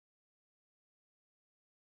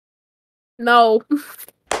No.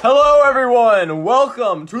 Hello, everyone.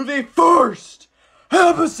 Welcome to the first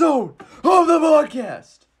episode of the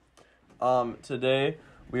podcast. Today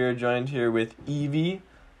we are joined here with Evie,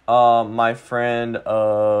 my friend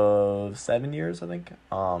of 7 years, I think.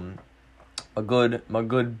 My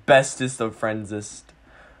good bestest of friendsest.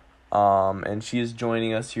 And she is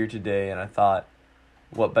joining us here today, and I thought,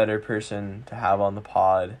 what better person to have on the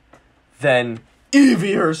pod than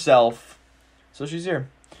Evie herself? So she's here.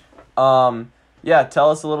 Yeah, tell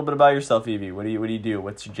us a little bit about yourself, Evie. What do you do?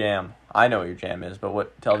 What's your jam? I know what your jam is,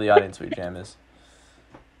 but tell the audience what your jam is.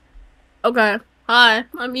 Okay. Hi,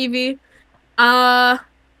 I'm Evie. August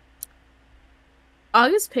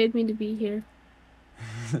paid me to be here.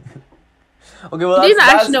 Okay, well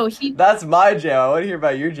that's my jam. I want to hear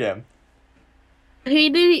about your jam. He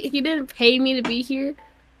didn't pay me to be here.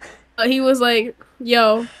 But he was like,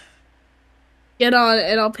 "Yo, get on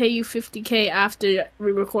and I'll pay you $50K after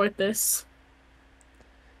we record this."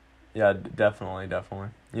 Yeah, definitely.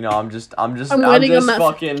 You know, I'm just I'm just fucking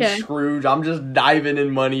 50K. Scrooge. I'm just diving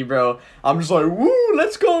in money, bro. I'm just like, woo,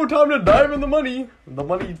 let's go. Time to dive in the money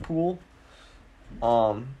pool.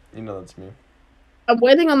 You know that's me. I'm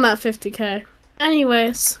waiting on that $50K.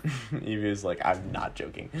 Anyways. Evie's like, I'm not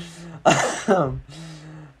joking. All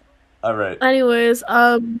right. Anyways,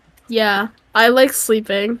 yeah, I like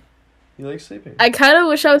sleeping. You like sleeping? I kind of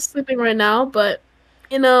wish I was sleeping right now, but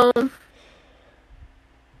you know,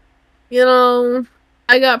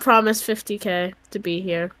 I got promised $50K to be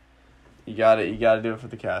here. You gotta do it for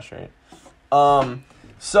the cash, right?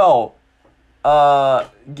 So,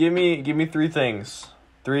 give me three things.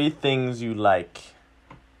 Three things you like.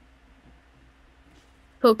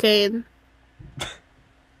 Cocaine.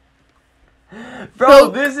 Bro,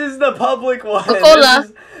 Coke. This is the public one.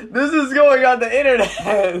 Coca-Cola. This is going on the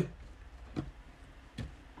internet.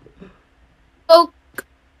 Coke.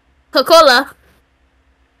 Coca-Cola.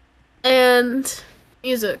 And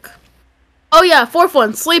music. Oh yeah, fourth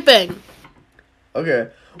one, sleeping.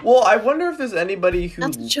 Okay. Well, I wonder if there's anybody who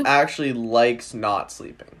That's a joke. actually likes not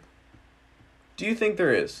sleeping. Do you think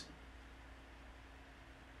there is?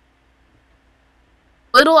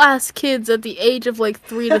 Little ass kids at the age of like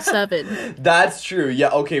 3 to 7. That's true. Yeah,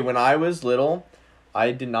 okay, when I was little,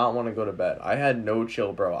 I did not want to go to bed. I had no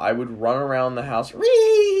chill, bro. I would run around the house,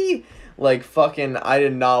 like fucking, I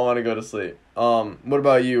did not want to go to sleep. What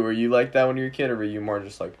about you? Were you like that when you were a kid, or were you more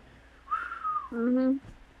just like... Mhm.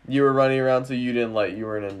 You were running around so you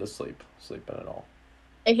weren't into sleeping at all.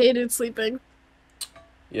 I hated sleeping.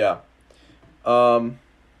 Yeah.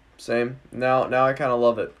 Same. Now I kind of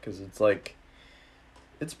love it, because it's like...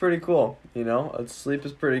 It's pretty cool, you know? Sleep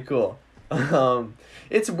is pretty cool.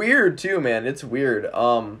 It's weird too, man. It's weird.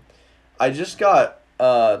 I just got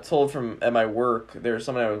told at my work, there was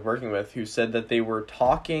someone I was working with who said that they were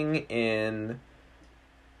talking in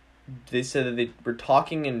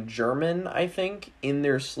German, I think, in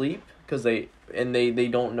their sleep, because they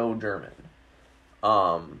don't know German.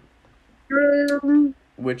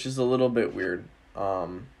 Which is a little bit weird.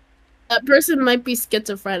 That person might be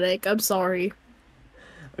schizophrenic. I'm sorry.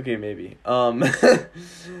 Okay, maybe. But,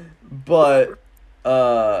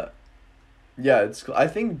 yeah, it's, I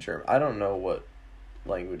think German, I don't know what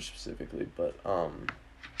language specifically, but,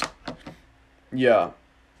 yeah,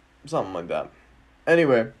 something like that.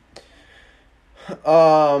 Anyway,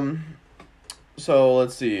 so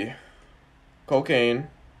let's see. Cocaine.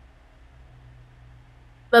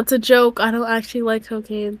 That's a joke. I don't actually like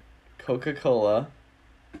cocaine. Coca-Cola.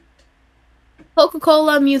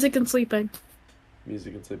 Coca-Cola, music, and sleeping.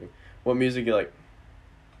 Music and sleeping. What music you like?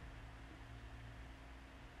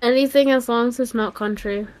 Anything as long as it's not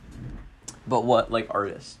country. But what, like,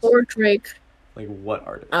 artists? Or Drake. Like, what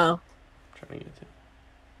artists? Oh. I'm trying to get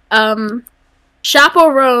to.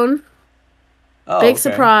 Chapell Roan. Oh, Big okay.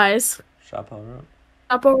 surprise. Chapell Roan.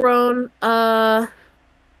 Chapell Roan,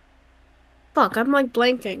 fuck, I'm like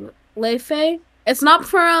blanking. Lefe? It's not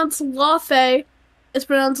pronounced Lafe. It's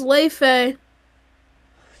pronounced Lefe.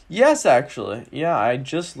 Yes, actually. Yeah, I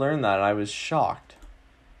just learned that and I was shocked.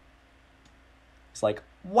 It's like,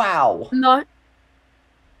 wow. No.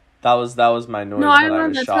 That was my noise. No, when I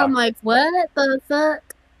remember that shocked. time, like, what the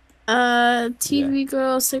fuck? TV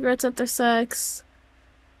Girl, Cigarettes After Sex,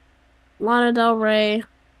 Lana Del Rey,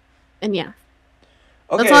 and yeah.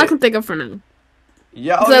 Okay. That's all I can think of for now.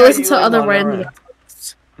 Yeah, Because I listen to other random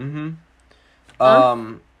artists. Mm-hmm.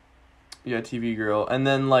 Huh? Yeah, TV Girl. And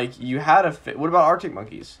then, like, you had what about Arctic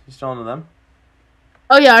Monkeys? You still into them?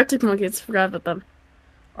 Oh yeah, Arctic Monkeys, forgot about them.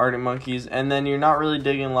 Arctic Monkeys. And then you're not really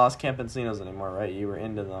digging Los Campesinos anymore, right? You were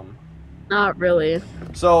into them. Not really.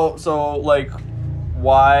 So like,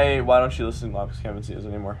 why don't you listen to Los Campesinos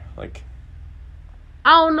anymore? Like,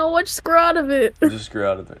 I don't know what just grew out of it. It just grew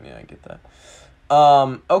out of it. Yeah, I get that.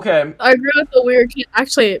 Okay. I grew up the weird kid.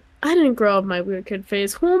 Actually, I didn't grow up my weird kid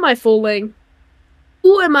phase. Who am I fooling?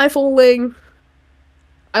 Who am I fooling?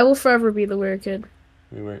 I will forever be the weird kid.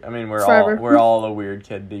 I mean, we're Forever. all a weird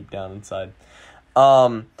kid deep down inside.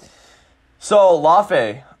 So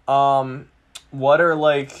Lafe, what are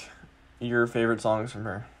like your favorite songs from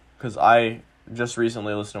her? Because I just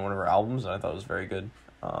recently listened to one of her albums and I thought it was very good.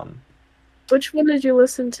 Which one did you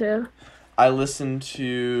listen to? I listened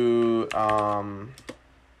to let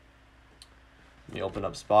me open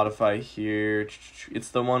up Spotify here. It's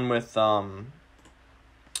the one with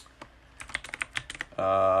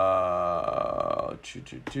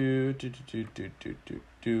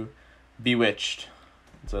Bewitched.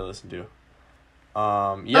 That's what I listened to. Yeah,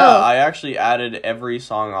 Oh. I actually added every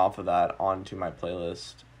song off of that onto my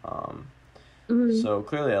playlist. So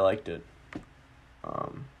clearly I liked it.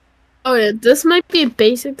 Oh yeah, this might be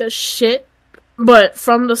basic as shit, but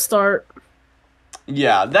from the start.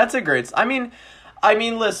 Yeah, that's a great. I mean,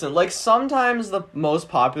 listen. Like sometimes the most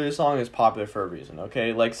popular song is popular for a reason.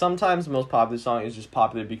 Okay, like sometimes the most popular song is just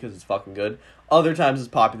popular because it's fucking good. Other times it's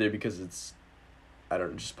popular because it's, I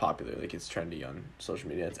don't know, just popular. Like it's trendy on social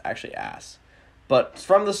media. It's actually ass. But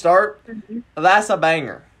from the start, that's a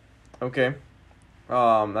banger. Okay,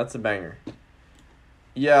 that's a banger.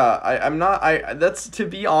 Yeah, I'm not. That's, to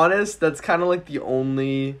be honest, that's kind of like the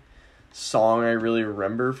only song I really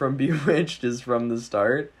remember from Bewitched is from the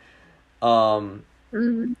start. Um,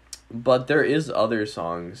 Mm-hmm. but there is other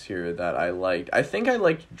songs here that I liked. I think I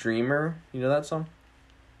liked Dreamer. You know that song?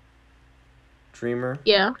 Dreamer.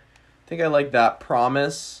 Yeah. I think I liked that.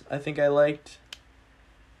 Promise, I think I liked.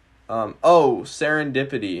 Oh,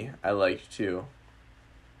 Serendipity, I liked too.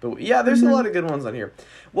 But yeah, there's a lot of good ones on here.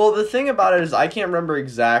 Well, the thing about it is I can't remember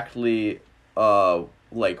exactly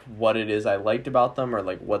like what it is I liked about them or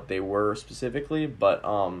like what they were specifically, but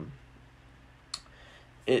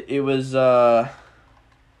it was I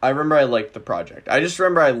remember I liked the project. I just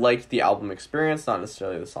remember I liked the album experience, not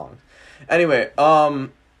necessarily the songs. Anyway,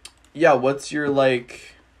 yeah, what's your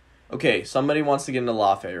like, okay, somebody wants to get into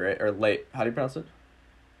Lafe, right? Or late, how do you pronounce it?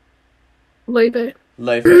 Leave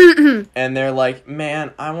Lefe. And they're like,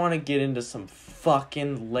 man, I want to get into some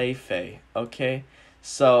fucking Lefe, okay?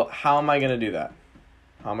 So, how am I going to do that?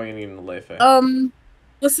 How am I going to get into Lefe?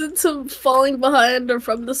 Listen to Falling Behind or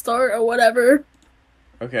From the Start or whatever.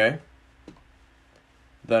 Okay.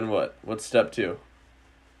 Then what? What's step 2?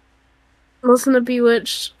 Listen to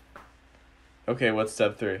Bewitched. Okay, what's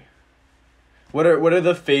step 3? What are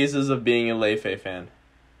the phases of being a Lefe fan?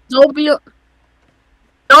 Don't be.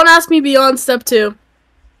 Don't ask me beyond step 2.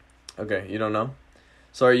 Okay, you don't know?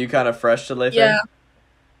 So are you kind of fresh to Lefe? Yeah.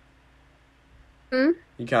 Hmm?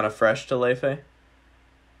 You kind of fresh to Lefe?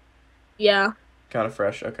 Yeah. Kind of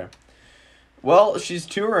fresh, okay. Well, she's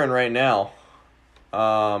touring right now.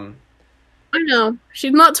 I know.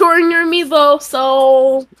 She's not touring near me though,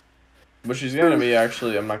 so. But she's gonna be,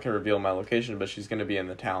 actually, I'm not gonna reveal my location, but she's gonna be in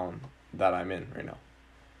the town that I'm in right now.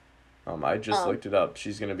 I just looked it up.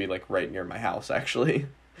 She's gonna be like right near my house, actually.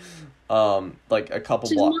 Like a couple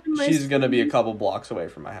blocks. She's gonna be a couple blocks away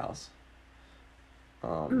from my house.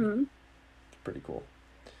 It's pretty cool.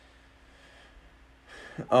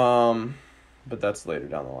 But that's later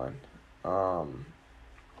down the line.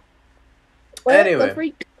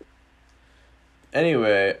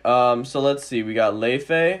 Anyway, so let's see. We got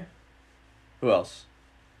Lefe. Who else?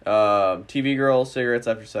 TV Girl, Cigarettes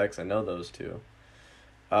After Sex. I know those two.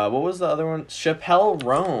 What was the other one? Chapell,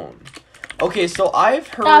 Roan. Okay, so I've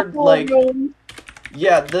heard like,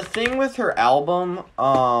 yeah, the thing with her album,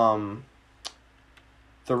 The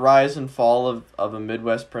Rise and Fall of a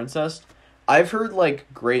Midwest Princess, I've heard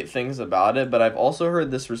like great things about it, but I've also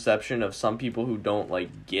heard this reception of some people who don't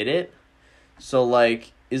like get it. So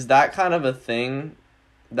like, is that kind of a thing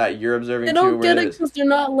that you're observing too? They don't get it because they're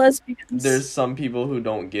not lesbians. There's some people who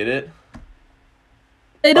don't get it.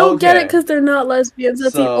 They don't get it because they're not lesbians.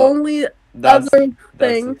 That's the only other thing.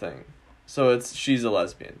 That's the thing. So she's a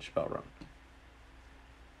lesbian, Chapell Roan.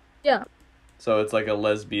 Yeah. So it's like a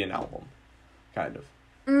lesbian album, kind of.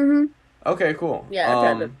 Mm-hmm. Okay, cool. Yeah,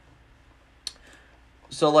 kind of.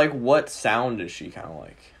 So like, what sound is she kind of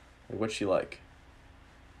like? What's she like?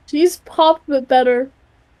 She's pop but better.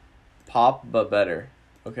 Pop but better.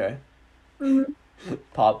 Okay. Mm-hmm.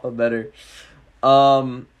 Pop but better.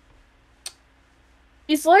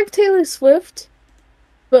 She's like Taylor Swift,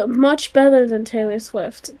 but much better than Taylor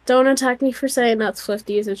Swift. Don't attack me for saying that,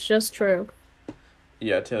 Swifties. It's just true.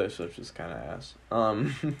 Yeah, Taylor Swift is kind of ass.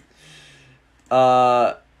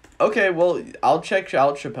 Okay, well, I'll check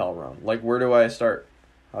out Chapell Roan. Like, where do I start?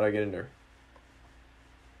 How do I get into her?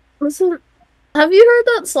 Listen, have you heard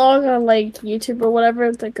that song on like YouTube or whatever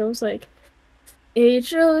that goes like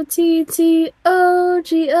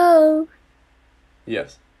HOTTOGO?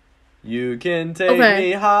 Yes. You can take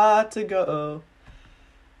Okay. me hot to go.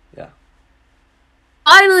 Yeah.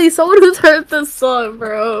 Finally, someone who's heard this song,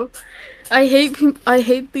 bro. I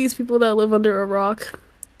hate these people that live under a rock.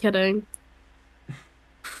 Kidding.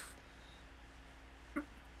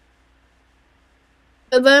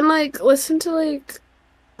 And then like listen to like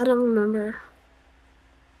I don't remember.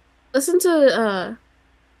 Listen to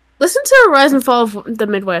listen to Rise and Fall of the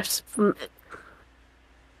Midwest from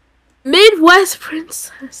Midwest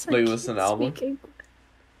Princess. I Like listen can't to album. speak English.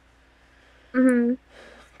 Mm-hmm.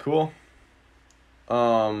 Cool.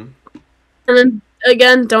 Um. And then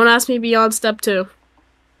again, don't ask me beyond step 2.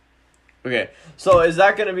 Okay. So is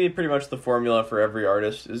that gonna be pretty much the formula for every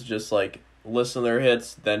artist? Is just like listen to their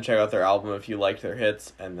hits, then check out their album if you like their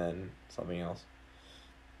hits, and then something else.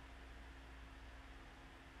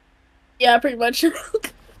 Yeah, pretty much.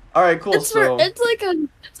 All right. Cool. So. It's like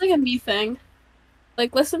a me thing.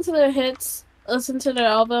 Like listen to their hits, listen to their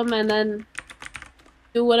album, and then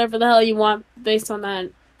do whatever the hell you want based on that.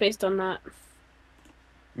 Based on that.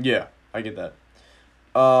 Yeah, I get that.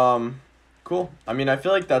 Cool. I mean, I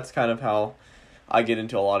feel like that's kind of how I get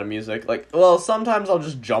into a lot of music. Like, well, sometimes I'll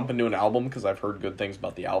just jump into an album because I've heard good things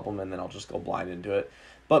about the album, and then I'll just go blind into it.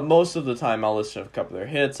 But most of the time, I'll listen to a couple of their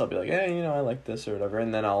hits. I'll be like, hey, I like this or whatever,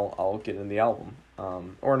 and then I'll get into the album,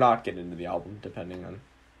 or not get into the album depending on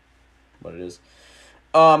what it is.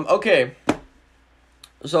 Okay.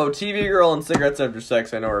 So TV Girl and Cigarettes After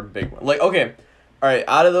Sex, I know are a big one. Like, okay, all right.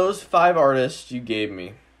 Out of those 5 artists you gave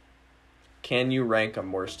me, can you rank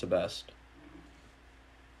them worst to best?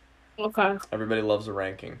 Okay. Everybody loves a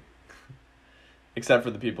ranking. Except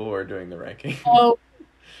for the people who are doing the ranking. Oh.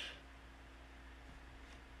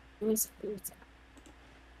 Give me a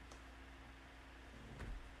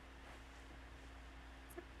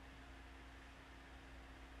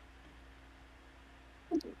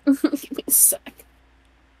sec.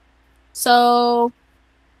 So,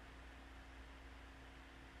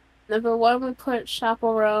 number 1, we put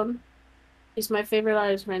Chapell Roan. He's my favorite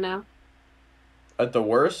artist right now. At the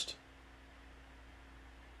worst?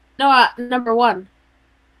 No, number 1.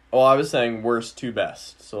 Oh, I was saying worst to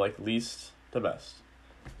best. So, like, least to best.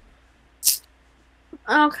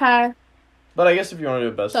 Okay. But I guess if you want to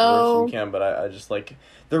do best to So, worst, you can. But I just, like...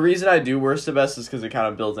 The reason I do worst to best is because it kind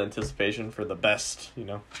of builds anticipation for the best, you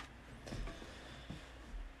know?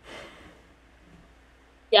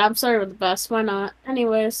 yeah, I'm sorry with the best. Why not?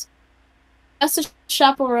 Anyways, that's the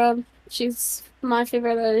Chapell Roan. She's my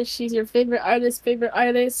favorite artist. She's your favorite artist, favorite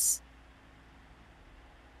artist.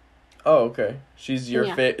 Oh, okay. She's your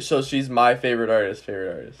Yeah. So she's my favorite artist,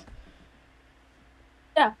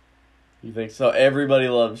 Yeah. You think so? Everybody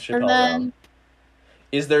loves Chapell And then, Roan.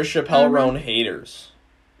 Is there Chapell Roan haters?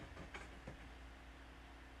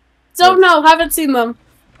 don't know. Haven't seen them.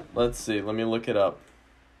 Let's see. Let me look it up.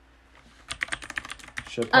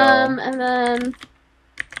 Chapell.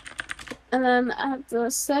 And then at the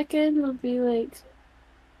second would be like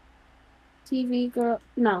TV Girl.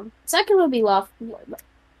 No, second would be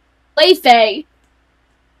Layfae.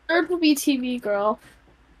 Third would be TV Girl.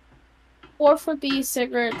 Fourth would be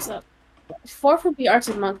Cigarettes Up. Fourth would be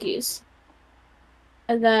Arctic Monkeys.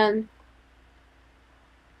 And then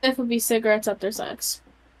fifth would be Cigarettes Up Their Sex.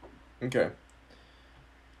 Okay.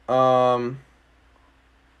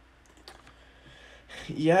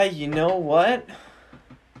 Yeah, you know what?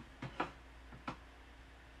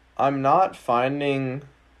 I'm not finding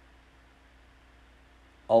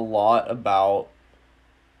a lot about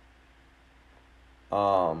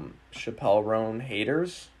Chapell Roan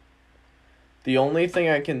haters. The only thing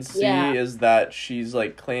I can see is that she's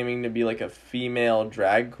like claiming to be like a female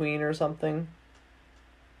drag queen or something.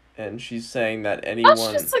 And she's saying that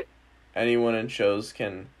anyone in shows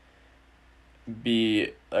can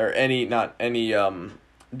be, or not any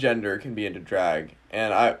gender can be into drag.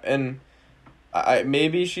 And I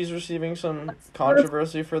maybe she's receiving some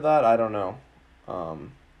controversy for that. I don't know.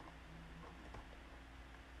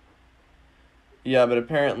 Yeah, but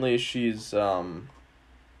apparently she's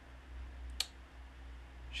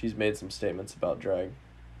made some statements about drag.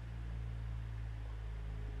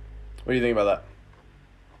 What do you think about that?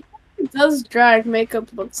 Does drag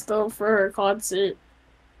makeup looks though for her concert?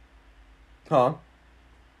 Huh?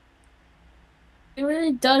 It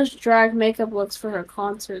really does drag makeup looks for her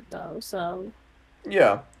concert though, so.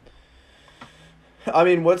 Yeah. I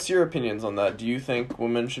mean, what's your opinions on that? Do you think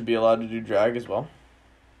women should be allowed to do drag as well?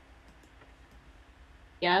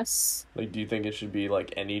 Yes. Like, do you think it should be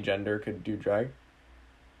like any gender could do drag?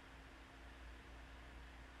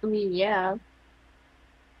 I mean, yeah.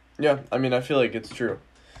 Yeah, I mean, I feel like it's true.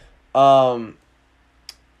 Um,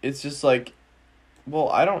 it's just like, well,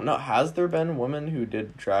 I don't know. Has there been women who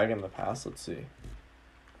did drag in the past? Let's see.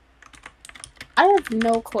 I have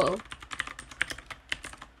no clue.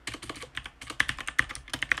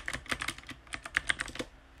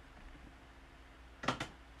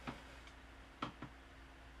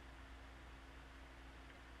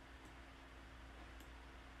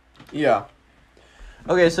 Yeah.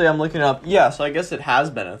 Okay, so I'm looking up. Yeah, so I guess it has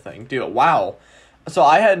been a thing. Dude, wow. So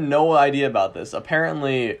I had no idea about this.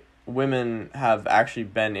 Apparently, women have actually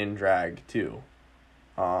been in drag too.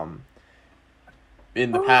 Um,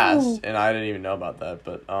 in the past, Oh, and I didn't even know about that,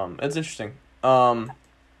 but it's interesting. Um,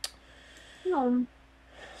 um,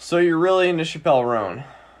 so you're really into Chapell Roan.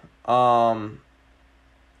 Um,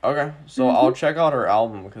 okay, so I'll mm-hmm. check out her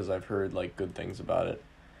album because I've heard like good things about it.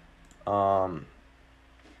 Um,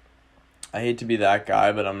 I hate to be that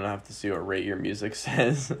guy, but I'm gonna have to see what Rate Your Music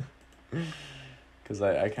says. Because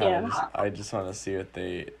I kind of Yeah. just want to see what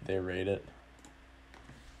they rate it.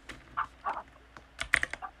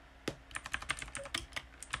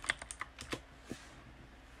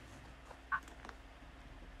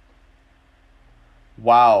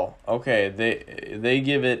 Wow. Okay, they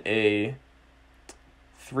give it a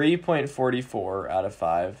 3.44 out of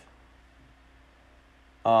 5.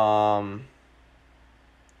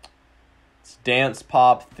 It's dance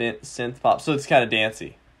pop, synth pop, so it's kind of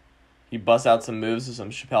dancey. He busts out some moves with some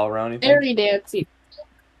Chapell Roan, you think? Very dancey.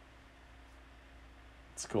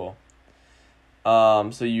 It's cool.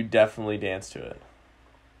 So you definitely dance to it.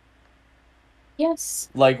 Yes.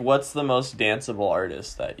 Like, what's the most danceable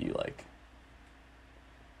artist that you like?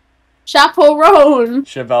 Chaperone.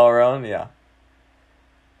 Chapell Roan, yeah.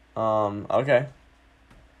 Okay.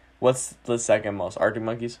 What's the second most? Arctic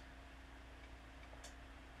Monkeys?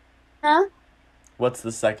 Huh? What's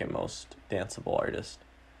the second most danceable artist?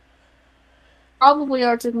 Probably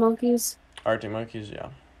Arctic Monkeys. Arctic Monkeys, yeah.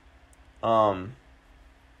 Um,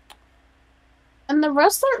 And the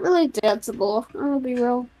rest aren't really danceable. I'm gonna be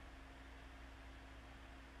real.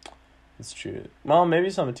 it's true. Well, maybe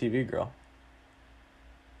some TV Girl.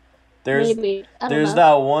 There's Maybe. I don't there's know.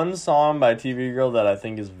 that one song by TV Girl that I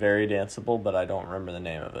think is very danceable, but I don't remember the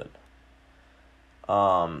name of it.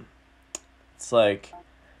 It's like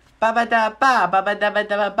ba ba da ba ba ba da ba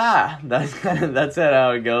da ba ba. That's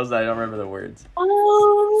how it goes. I don't remember the words.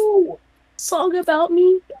 Oh, Song About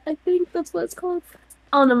Me. I think that's what it's called.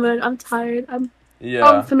 Oh no, man. I'm tired. I'm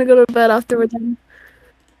Yeah. finna go to bed after we're done.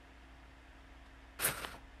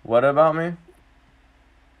 What about me?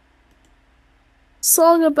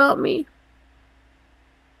 Song About Me.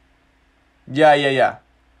 Yeah, yeah, yeah.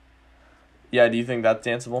 Yeah, do you think that's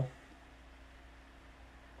danceable?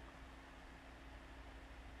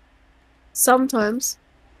 Sometimes.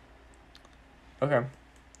 Okay.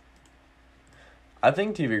 I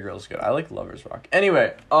think TV Girl's good. I like Lovers Rock.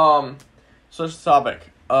 Anyway, switch the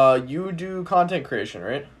topic. You do content creation,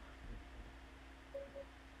 right?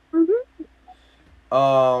 Mm-hmm.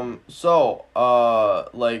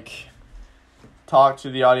 Like, talk to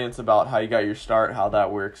the audience about how you got your start, how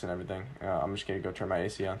that works, and everything. I'm just gonna go turn my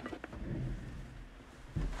AC on.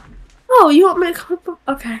 Oh, you want me to come up?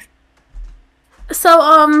 Okay. So,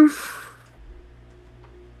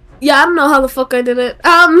 yeah, I don't know how the fuck I did it.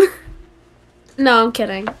 No, I'm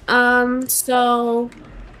kidding. So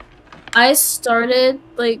I started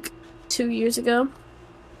like 2 years ago,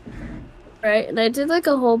 right? And I did like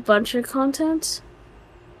a whole bunch of content,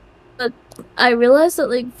 but I realized that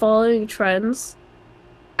like following trends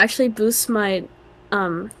actually boosts my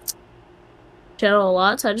um channel a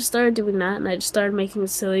lot. So I just started doing that, and I just started making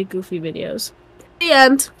silly, goofy videos. The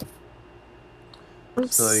end. I'm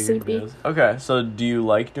So you sleepy. videos. Okay, so do you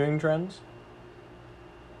like doing trends?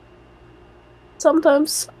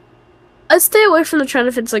 Sometimes I stay away from the trend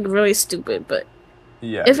if it's like really stupid, but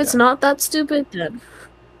Yeah, if it's yeah. not that stupid, then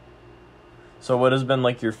So what has been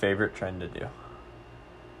like your favorite trend to do?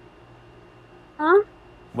 huh?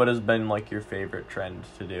 What has been like your favorite trend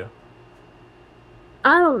to do?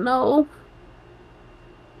 I don't know.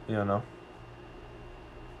 You don't know.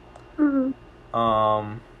 Mm.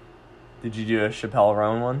 Did you do a Chappelle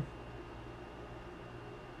Roan one?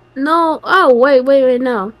 No. Oh, wait,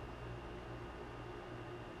 no.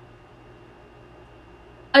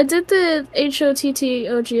 I did the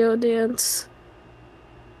HOTTOGO dance.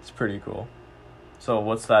 It's pretty cool. So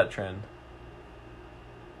what's that trend?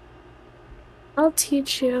 I'll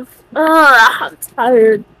teach you. Ah, I'm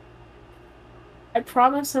tired. I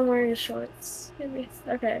promise I'm wearing shorts.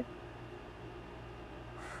 Okay.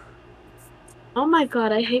 Oh my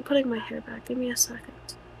god, I hate putting my hair back. Give me a second.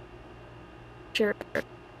 Sure.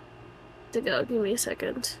 to go. Give me a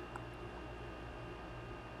second.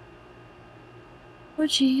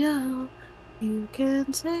 Gio, you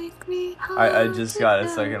can take me home. I just got it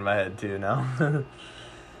stuck in my head too now.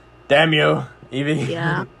 Damn you, Evie.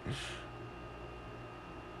 Yeah.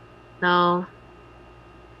 No.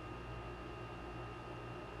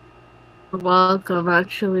 You're welcome,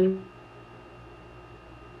 actually.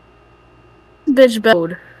 Bitch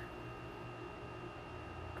belled.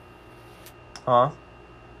 Huh?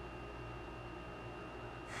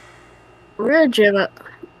 We're gonna jam it.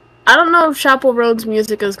 I don't know if Chapel Roan's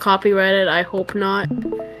music is copyrighted. I hope not.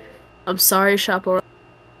 I'm sorry, Chapel Roan.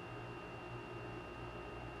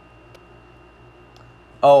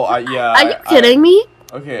 Oh, yeah. Are you kidding me?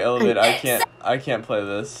 Okay, Elevate. I can't play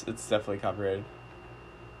this. It's definitely copyrighted.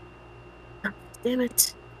 Damn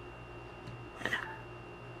it.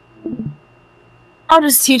 I'll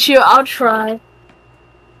just teach you. I'll try.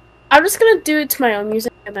 I'm just gonna do it to my own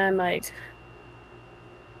music and then, like...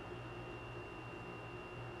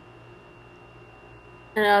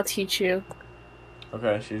 And I'll teach you.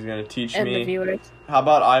 Okay, she's gonna teach and me. The viewers. How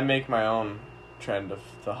about I make my own trend of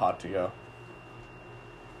the hot to go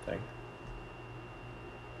thing?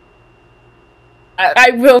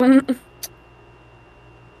 I will.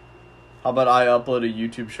 How about I upload a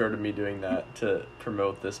YouTube short of me doing that to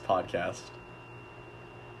promote this podcast?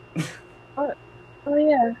 Oh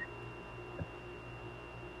yeah.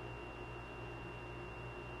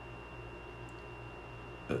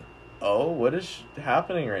 Oh, what is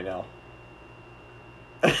happening right now?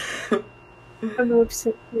 I'm lip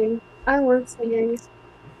syncing. I'm lip syncing.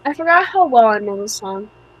 I forgot how well I know the song.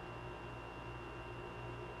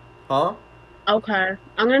 Huh? Okay,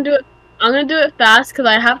 I'm gonna do it. I'm gonna do it fast because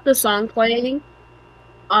I have the song playing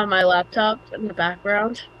on my laptop in the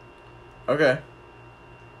background. Okay.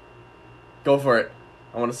 Go for it.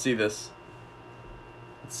 I want to see this.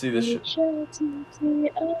 Let's see this shit.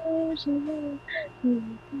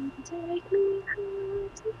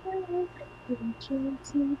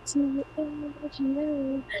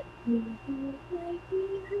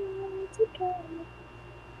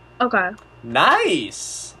 Okay.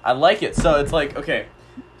 Nice! I like it. So it's like, okay.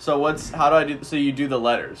 So how do I do, so you do the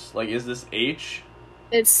letters. Like, is this H?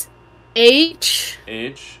 It's H.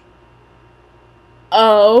 H.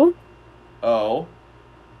 O. O.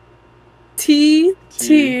 T.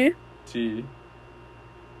 T.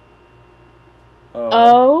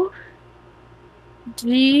 O.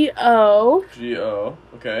 G. O. G. O.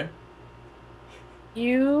 Okay.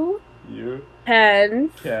 You. Can.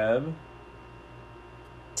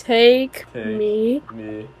 Take me.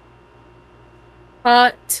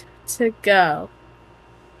 Hot to go.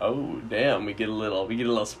 Oh, damn. We get a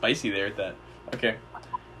little spicy there with that. Okay.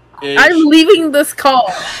 I'm leaving this call.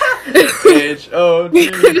 H-O-T-T-O-G-O.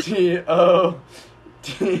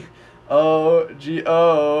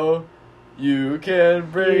 You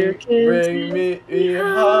can bring me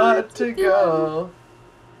hot to go.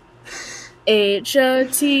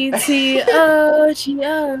 H-O-T-T-O-G-O.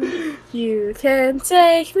 You can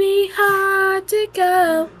take me hard to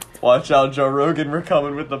go. Watch out, Joe Rogan. We're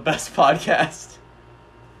coming with the best podcast.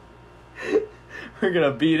 We're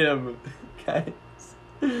gonna beat him, guys.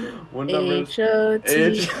 What number is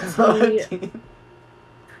H-O-T-T.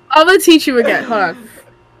 I'm gonna teach you again. Hold on.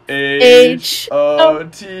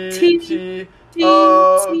 H-O-T-T-O-G-O.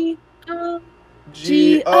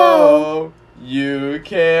 You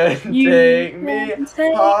can take me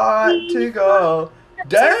hot to go.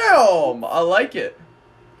 Damn! I like it.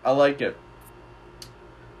 Okay.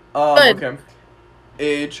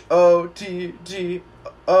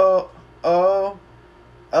 H-O-T-T-O-O-G-O.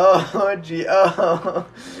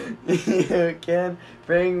 You can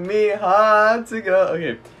bring me hot to go.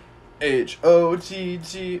 Okay.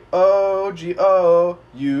 H-O-T-T-O-G-O.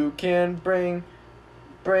 You can bring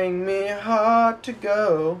me hot to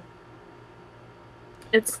go.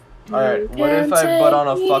 Alright, what if I put on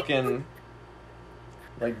a fucking,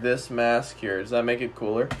 like, this mask here? Does that make it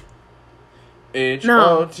cooler?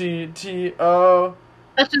 H-O-T-T-O.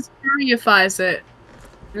 That just furrifies it.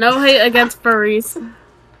 No hate against furries.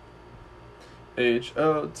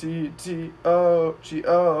 H-O-T-T-O-G-O.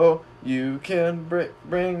 You can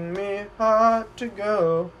bring me hot to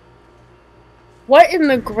go. What in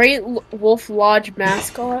the Great Wolf Lodge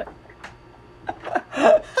mascot?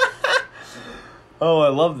 Oh, I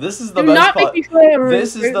love this. Is the best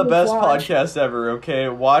This is the best Lodge. Podcast ever, okay?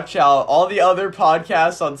 Watch out. All the other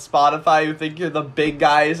podcasts on Spotify who think you're the big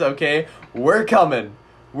guys, okay? We're coming.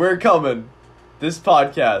 This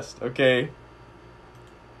podcast, okay?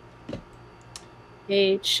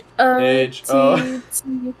 H-O-T-T-O-G-O.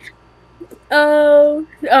 Oh,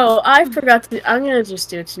 I forgot to. I'm gonna just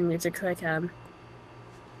do it to music because I can.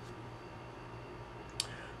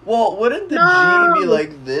 Well, wouldn't the G be No.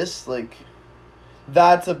 like this? Like,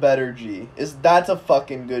 that's a better G. That's a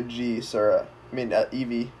fucking good G, Sarah? I mean,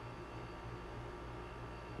 Evie.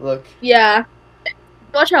 Look. Yeah.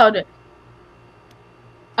 Watch out.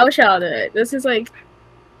 I wish I'll do it. This is like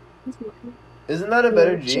Isn't that a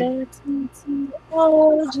better G?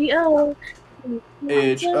 H-O-T-T-O-G-O.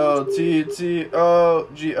 H-O-T-T-O-G-O.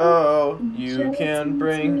 You can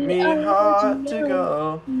bring me hot to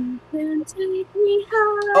go. You can take me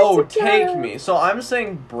high Oh, to take go. me. So I'm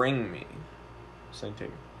saying bring me. Saying take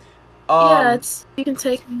me. Yeah, it's you can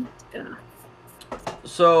take me. Yeah.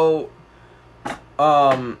 So,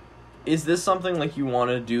 is this something like you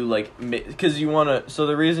want to do, like, because you want to, so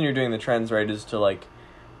the reason you're doing the trends, right, is to, like,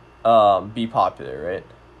 be popular, right?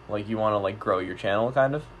 Like, you want to, like, grow your channel,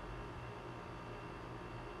 kind of?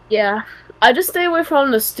 Yeah. I just stay away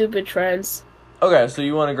from the stupid trends. Okay, so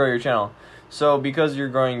you want to grow your channel. So, because you're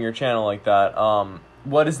growing your channel like that,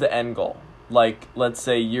 what is the end goal? Like, let's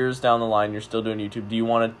say years down the line, you're still doing YouTube. Do you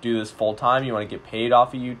want to do this full time? You want to get paid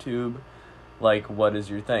off of YouTube? Like, what is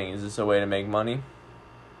your thing? Is this a way to make money?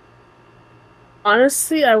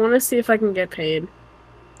 Honestly, I want to see if I can get paid.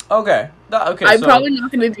 Okay. Okay, I'm probably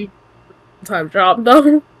not going to do a full-time job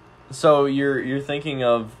though. so you're thinking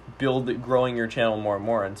of growing your channel more and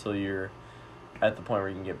more until you're at the point where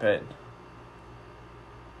you can get paid.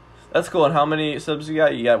 That's cool. And how many subs you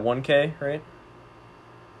got? You got 1K, right?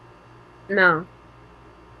 No.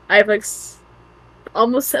 I have like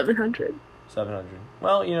almost 700. 700.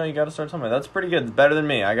 Well, you got to start somewhere. That's pretty good. It's better than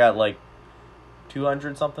me. I got like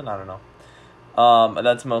 200 something. I don't know.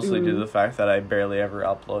 That's mostly due to the fact that I barely ever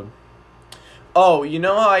upload. Oh, you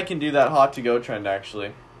know how I can do that hot to go trend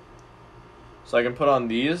actually? So I can put on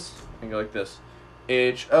these and go like this.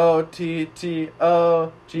 H-O-T-T-O-G-O.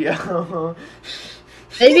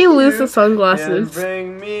 Maybe lose the sunglasses. And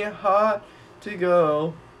bring me hot to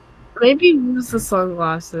go. Maybe lose the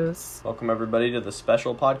sunglasses. Welcome everybody to the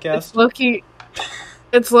special podcast.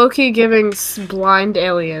 It's low-key giving blind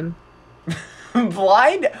alien.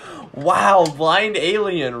 Blind? Wow, blind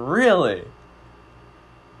alien, really?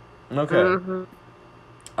 Okay. Mm-hmm.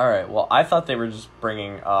 Alright, well, I thought they were just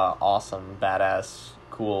bringing awesome, badass,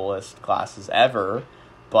 coolest glasses ever.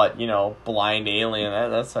 But, blind alien,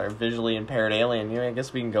 that's our visually impaired alien. I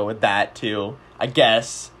guess we can go with that, too. I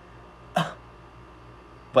guess.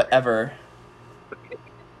 Whatever.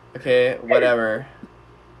 Okay, whatever.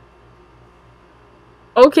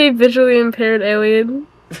 Okay, visually impaired alien.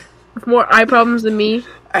 With more eye problems than me.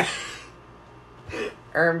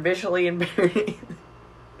 I'm visually impaired.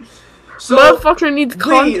 So, motherfucker needs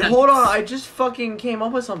content. Wait, hold on. I just fucking came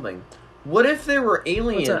up with something. What if there were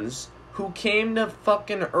aliens who came to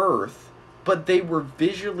fucking Earth, but they were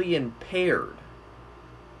visually impaired?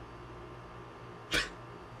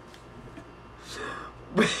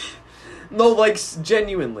 No, like,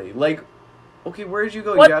 genuinely. Like, okay, where'd you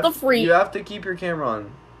go? What the freak? You have to keep your camera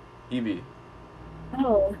on, Evie.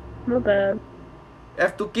 Oh, not bad. You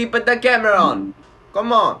have to keep the camera on.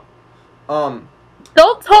 Come on.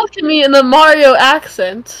 Don't talk to me in the Mario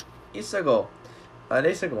accent. Isago.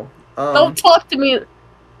 Isago. Don't talk to me.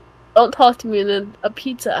 Don't talk to me in a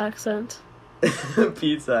pizza accent.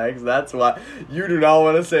 Pizza accent. That's why you do not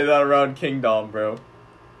want to say that around Kingdom, bro.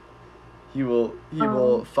 He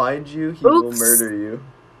will find you. He will murder you.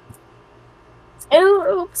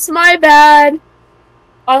 Oops, my bad.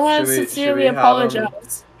 I want to sincerely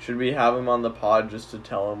apologize. Should we have him on the pod just to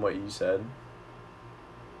tell him what you said?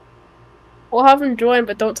 We'll have him join,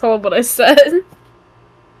 but don't tell him what I said.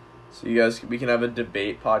 So we can have a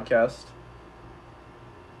debate podcast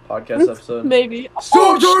episode. Maybe.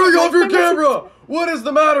 Stop turning off your camera! What is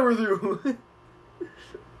the matter with you?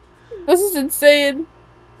 This is insane.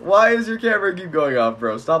 Why is your camera keep going off,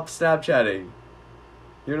 bro? Stop Snapchatting.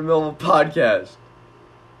 You're in the middle of a podcast.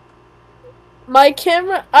 My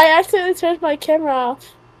camera. I accidentally turned my camera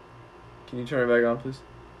off. Can you turn it back on, please?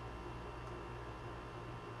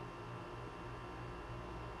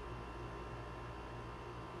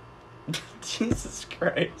 Jesus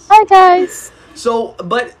Christ. Hi, guys. So,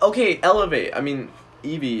 but, okay, elevate. I mean,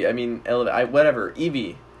 Evie. Whatever.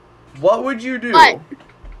 Evie. What would you do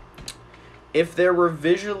if there were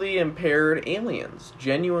visually impaired aliens?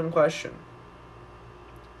 Genuine question.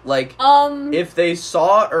 Like, if they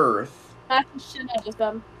saw Earth. Smack the shit out of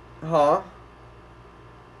them. Huh?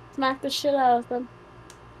 Smack the shit out of them.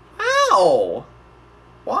 How?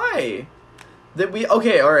 Why?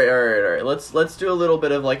 Okay, all right. Let's do a little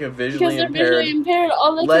bit of like a Because visually they're impaired. visually impaired,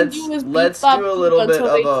 all they can do is Let's beep bop do a boop little bit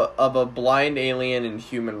until they... of a blind alien and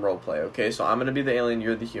human role play. Okay, so I'm gonna be the alien,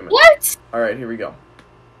 you're the human. What? All right, here we go.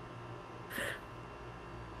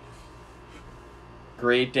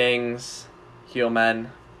 Greetings,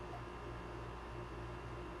 human.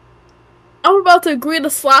 I'm about to agree to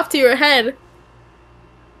slap to your head.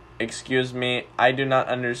 Excuse me, I do not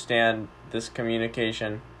understand this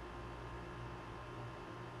communication.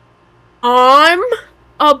 I'm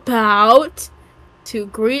about to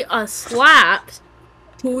greet a slap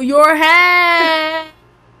to your head.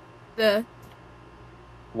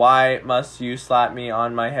 Why must you slap me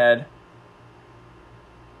on my head?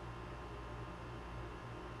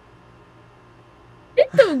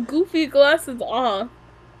 Take those goofy glasses off.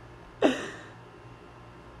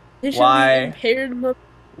 Why? Impaired.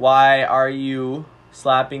 Why are you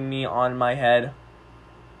slapping me on my head?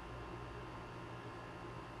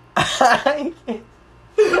 I can't.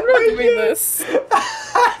 I'm not doing this.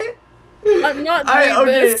 I'm not doing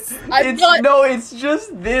this. It's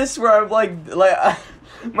just this where I'm like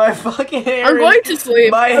my fucking hair. I'm going to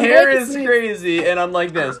sleep. My hair is crazy, and I'm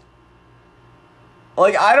like this.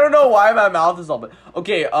 Like, I don't know why my mouth is all but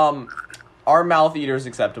okay. Are mouth eaters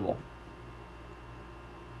acceptable?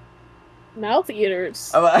 Mouth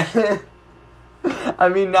eaters. I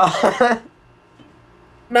mean, not.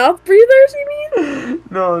 Mouth breathers, you mean?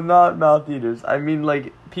 No, not mouth eaters. I mean,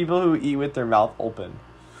 like, people who eat with their mouth open.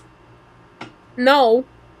 No.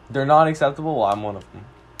 They're not acceptable? Well, I'm one of them.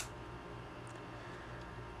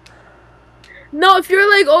 No, if you're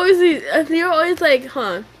like always like,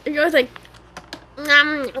 huh? If you're always like,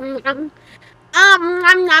 nom nom nom.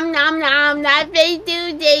 Nom nom nom nom. That face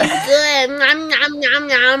do taste good. Nom nom nom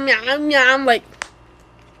nom nom nom. Like,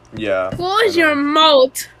 Yeah. close your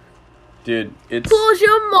mouth. Dude, it's... Close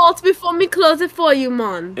your mouth before me close it for you,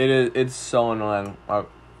 man. It's so annoying. It's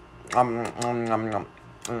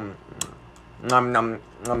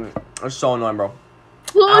so annoying, bro.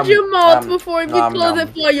 Close your mouth before me close it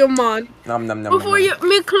for you, man. Before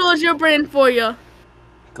me close your brain for you.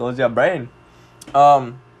 Close your brain.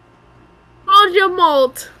 Close your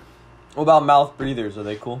mouth. What about mouth breathers? Are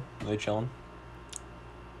they cool? Are they chilling?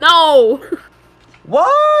 No.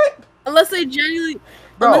 What? Unless they genuinely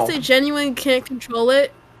can't control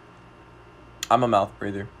it. I'm a mouth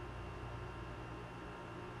breather.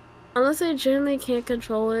 Unless they genuinely can't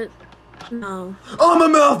control it. No. I'm a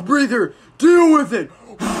mouth breather. Deal with it.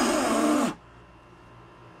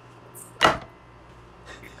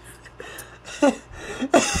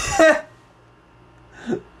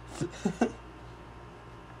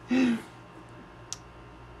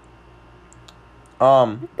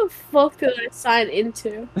 What the fuck did I sign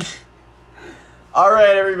into?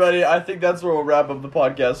 Alright, everybody. I think that's where we'll wrap up the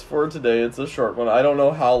podcast for today. It's a short one. I don't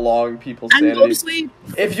know how long people's sanity... I'm going to sleep.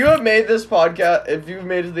 If you have made this podcast... If you've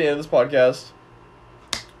made it to the end of this podcast...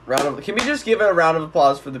 Can we just give a round of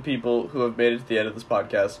applause for the people who have made it to the end of this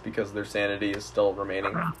podcast because their sanity is still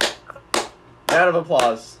remaining? Round of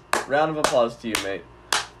applause. Round of applause to you, mate.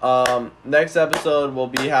 Next episode will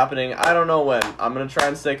be happening, I don't know when. I'm going to try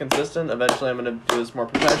and stay consistent. Eventually, I'm going to do this more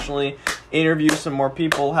professionally. Interview some more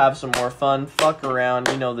people, have some more fun, fuck around,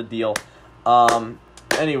 you know the deal.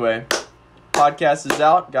 Anyway, podcast is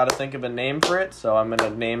out. Got to think of a name for it, so I'm going to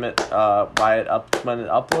name it when it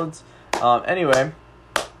uploads. Anyway,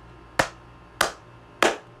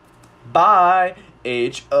 bye.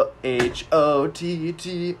 HOTTOTO.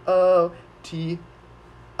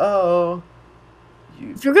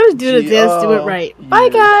 If you're gonna do the dance, do it right. Bye,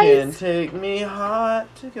 guys. You can take me hot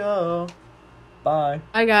to go. Bye.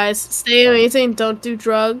 Bye, guys. Stay amazing. Don't do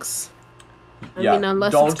drugs. I mean,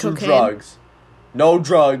 unless don't it's do cocaine. drugs. No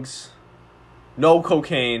drugs. No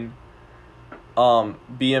cocaine.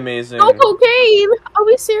 Be amazing. No cocaine. Are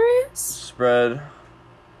we serious? Spread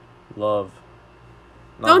love.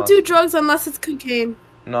 Namaste. Don't do drugs unless it's cocaine.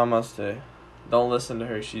 Namaste. Don't listen to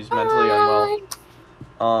her. She's mentally Bye.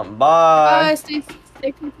 unwell. Bye. Bye. Stay fit.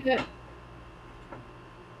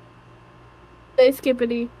 Stay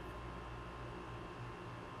skippity.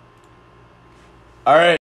 All right.